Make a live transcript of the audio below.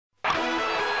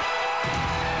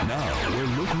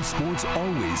When sports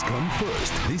always come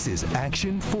first, this is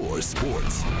Action 4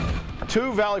 Sports.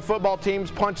 Two Valley football teams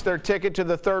punched their ticket to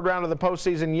the third round of the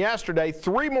postseason yesterday.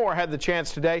 Three more had the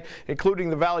chance today,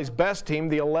 including the Valley's best team,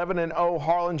 the 11-0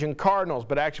 Harlingen Cardinals.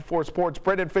 But Action 4 Sports'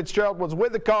 Brendan Fitzgerald was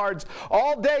with the Cards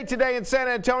all day today in San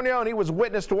Antonio, and he was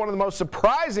witness to one of the most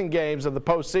surprising games of the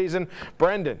postseason.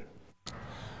 Brendan.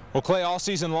 Well, Clay, all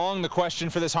season long, the question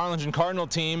for this Harlingen Cardinal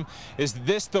team is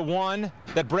this the one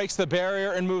that breaks the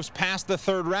barrier and moves past the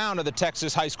third round of the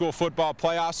Texas high school football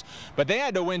playoffs? But they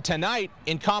had to win tonight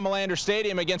in Comalander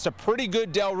Stadium against a pretty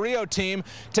good Del Rio team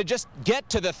to just get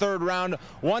to the third round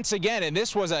once again. And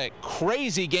this was a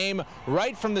crazy game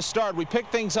right from the start. We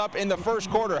picked things up in the first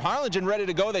quarter. Harlingen ready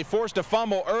to go. They forced a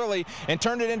fumble early and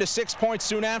turned it into 6 points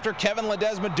soon after. Kevin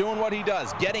Ledesma doing what he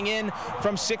does, getting in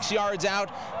from 6 yards out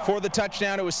for the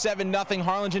touchdown. It was 7-0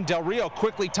 Harlingen. Del Rio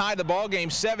quickly tied the ball game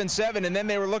 7-7, and then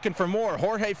they were looking for more.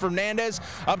 Jorge Fernandez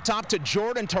up top to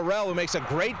Jordan Terrell, who makes a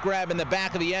great grab in the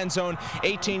back of the end zone,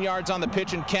 18 yards on the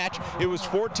pitch and catch. It was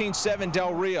 14-7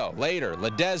 Del Rio. Later,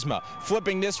 Ledesma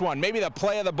flipping this one, maybe the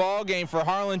play of the ball game for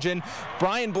Harlingen.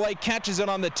 Brian Blake catches it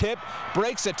on the tip,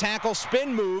 breaks a tackle,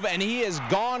 spin move, and he is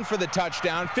gone for the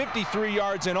touchdown, 53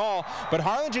 yards in all. But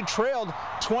Harlingen trailed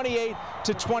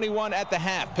 28-21 at the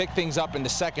half. Picked things up in the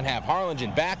second half.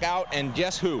 Harlingen back out, and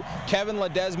guess who? Kevin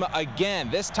Ledesma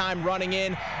again, this time running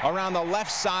in around the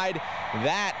left side.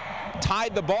 That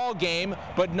tied the ball game,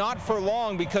 but not for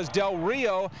long, because Del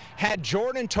Rio had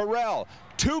Jordan Terrell.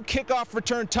 2 kickoff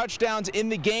return touchdowns in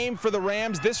the game for the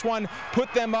Rams. This one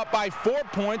put them up by 4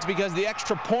 points because the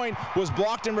extra point was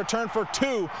blocked in return for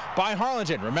 2 by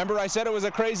Harlingen. Remember, I said it was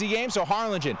a crazy game, so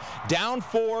Harlingen down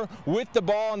 4 with the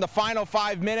ball in the final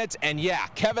 5 minutes. And yeah,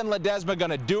 Kevin Ledesma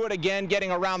going to do it again,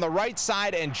 getting around the right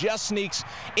side and just sneaks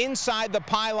inside the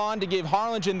pylon to give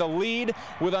Harlingen the lead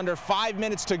with under 5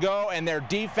 minutes to go, and their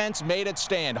defense made it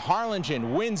stand.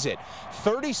 Harlingen wins it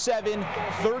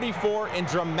 37-34 in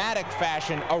dramatic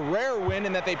fashion. A rare win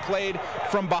in that they played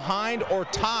from behind or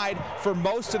tied for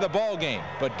most of the ball game,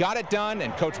 but got it done,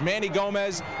 and Coach Manny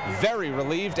Gomez very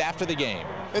relieved after the game.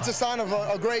 It's a sign of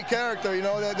a great character. You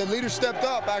know, the leader stepped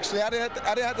up. Actually, I didn't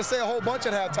have to say a whole bunch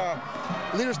at halftime.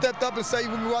 The leader stepped up and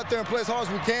said, "We go out there and play as hard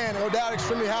as we can." And our dad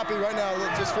extremely happy right now,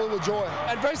 just full of joy.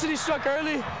 Adversity struck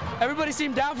early. Everybody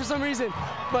seemed down for some reason,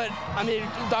 but I mean,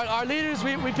 our leaders,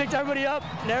 we picked everybody up,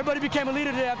 and everybody became a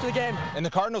leader today after the game. And the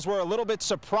Cardinals were a little bit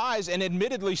surprised, and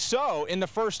admittedly so, in the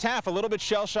first half. A little bit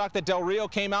shell-shocked that Del Rio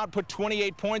came out, put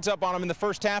 28 points up on them in the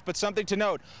first half. But something to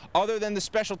note, other than the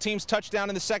special teams touchdown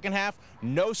in the second half,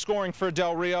 no scoring for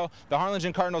Del Rio. The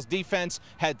Harlingen Cardinals defense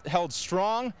had held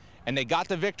strong, and they got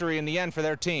the victory in the end for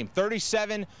their team.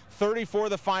 37-34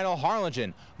 the final.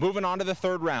 Harlingen moving on to the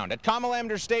third round. At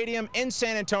Comalander Stadium in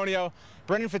San Antonio,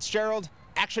 Brendan Fitzgerald,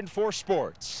 Action 4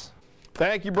 Sports.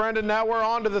 Thank you, Brendan. Now we're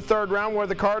on to the third round, where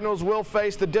the Cardinals will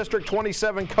face the District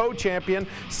 27 co-champion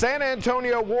San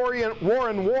Antonio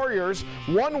Warren Warriors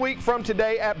 1 week from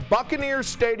today at Buccaneers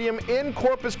Stadium in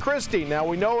Corpus Christi. Now,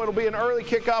 we know it'll be an early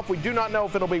kickoff. We do not know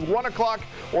if it'll be 1 o'clock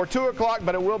or 2 o'clock,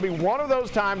 but it will be one of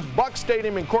those times. Buck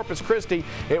Stadium in Corpus Christi.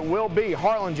 It will be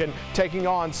Harlingen taking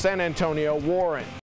on San Antonio Warren.